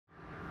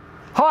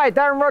Hi,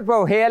 Darren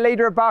Rodwell here,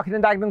 leader of Barking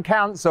and Dagenham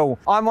Council.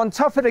 I'm on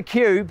top of the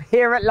cube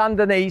here at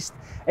London East,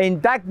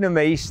 in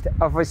Dagenham East,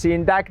 obviously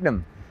in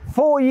Dagenham.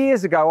 4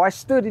 years ago, I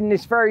stood in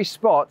this very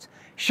spot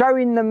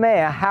showing the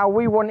Mayor how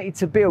we wanted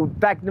to build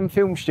Dagenham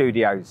Film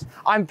Studios.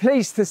 I'm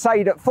pleased to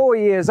say that 4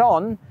 years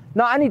on,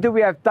 not only do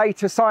we have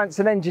data science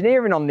and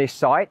engineering on this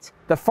site,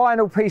 the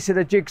final piece of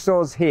the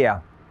jigsaw's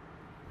here.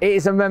 It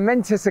is a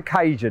momentous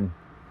occasion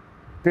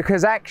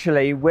because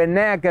actually we're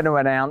now going to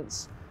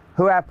announce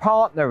who our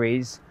partner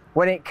is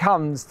when it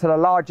comes to the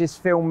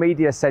largest film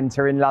media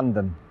centre in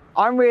London.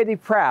 I'm really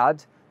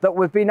proud that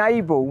we've been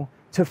able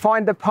to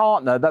find a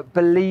partner that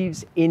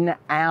believes in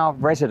our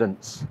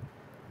residents,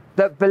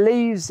 that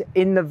believes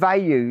in the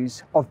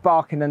values of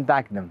Barking and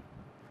Dagenham.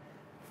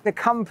 A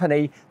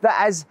company that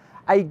has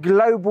a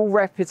global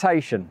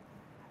reputation,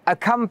 a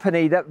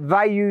company that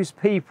values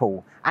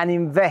people and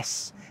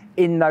invests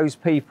in those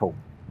people.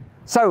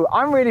 So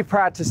I'm really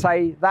proud to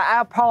say that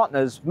our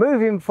partners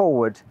moving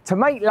forward to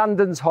make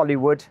London's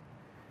Hollywood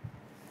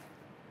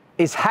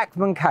is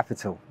Hackman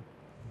Capital.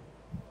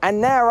 And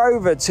now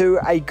over to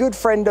a good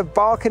friend of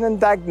Barking and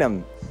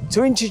Dagenham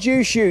to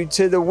introduce you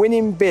to the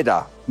winning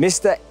bidder,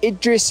 Mr.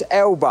 Idris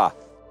Elba.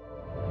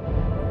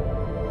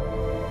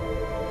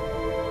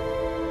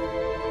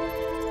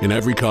 In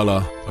every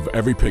colour, of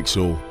every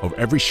pixel, of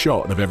every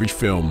shot of every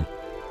film,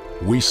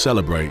 we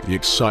celebrate the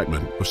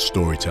excitement of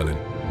storytelling.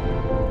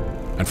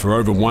 And for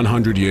over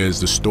 100 years,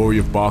 the story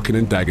of Barking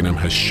and Dagenham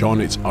has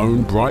shone its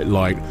own bright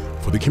light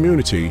for the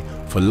community,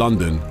 for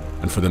London,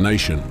 and for the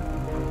nation.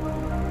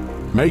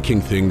 Making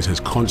things has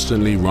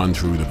constantly run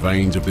through the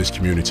veins of this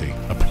community,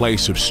 a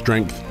place of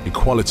strength,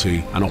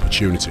 equality, and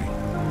opportunity.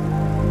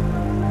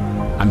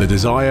 And the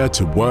desire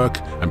to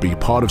work and be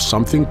part of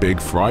something big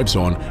thrives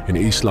on in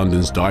East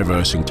London's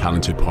diverse and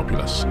talented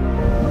populace.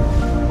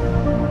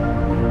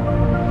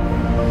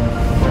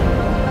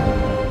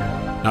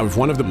 Now, with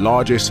one of the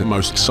largest and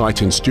most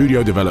exciting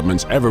studio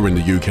developments ever in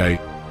the UK,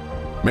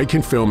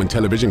 making film and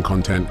television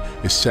content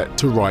is set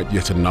to write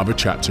yet another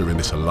chapter in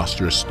this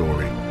illustrious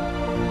story.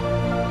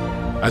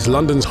 As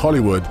London's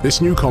Hollywood,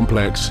 this new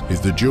complex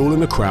is the jewel in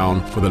the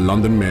crown for the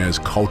London Mayor's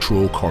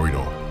cultural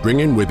corridor,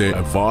 bringing with it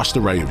a vast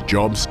array of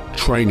jobs,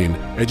 training,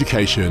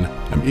 education,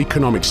 and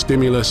economic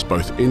stimulus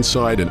both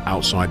inside and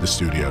outside the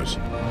studios.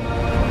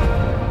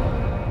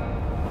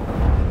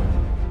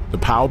 The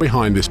power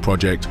behind this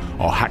project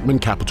are Hackman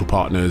Capital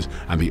Partners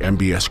and the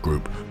MBS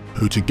Group,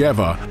 who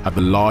together have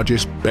the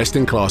largest,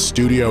 best-in-class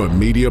studio and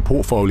media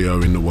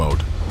portfolio in the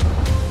world.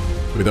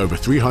 With over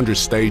 300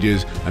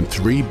 stages and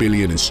 $3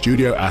 billion in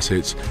studio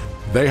assets,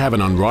 they have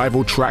an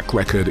unrivaled track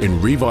record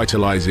in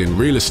revitalizing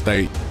real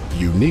estate,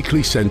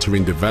 uniquely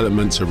centering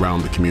developments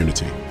around the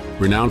community.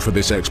 Renowned for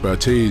this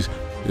expertise,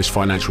 this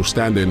financial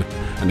standing,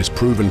 and this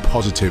proven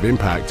positive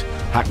impact,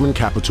 Hackman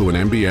Capital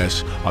and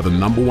MBS are the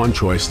 #1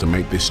 choice to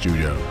make this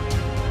studio,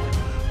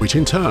 which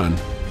in turn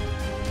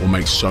will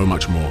make so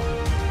much more.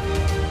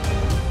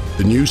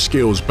 The new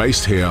skills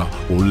based here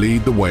will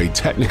lead the way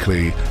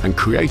technically and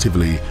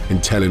creatively in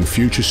telling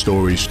future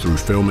stories through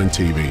film and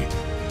TV.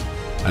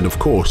 And of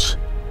course,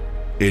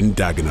 in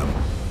Dagenham,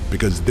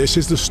 because this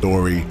is the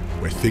story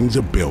where things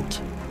are built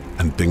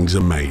and things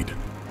are made.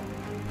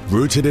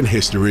 Rooted in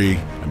history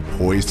and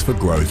poised for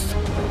growth,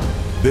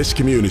 this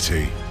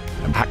community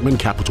and Hackman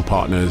Capital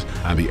Partners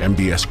and the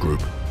MBS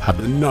Group have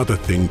another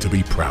thing to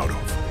be proud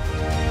of.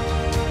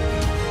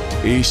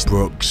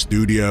 Eastbrook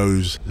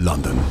Studios,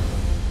 London.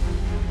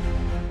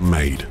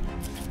 Made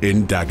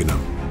in Dagenham.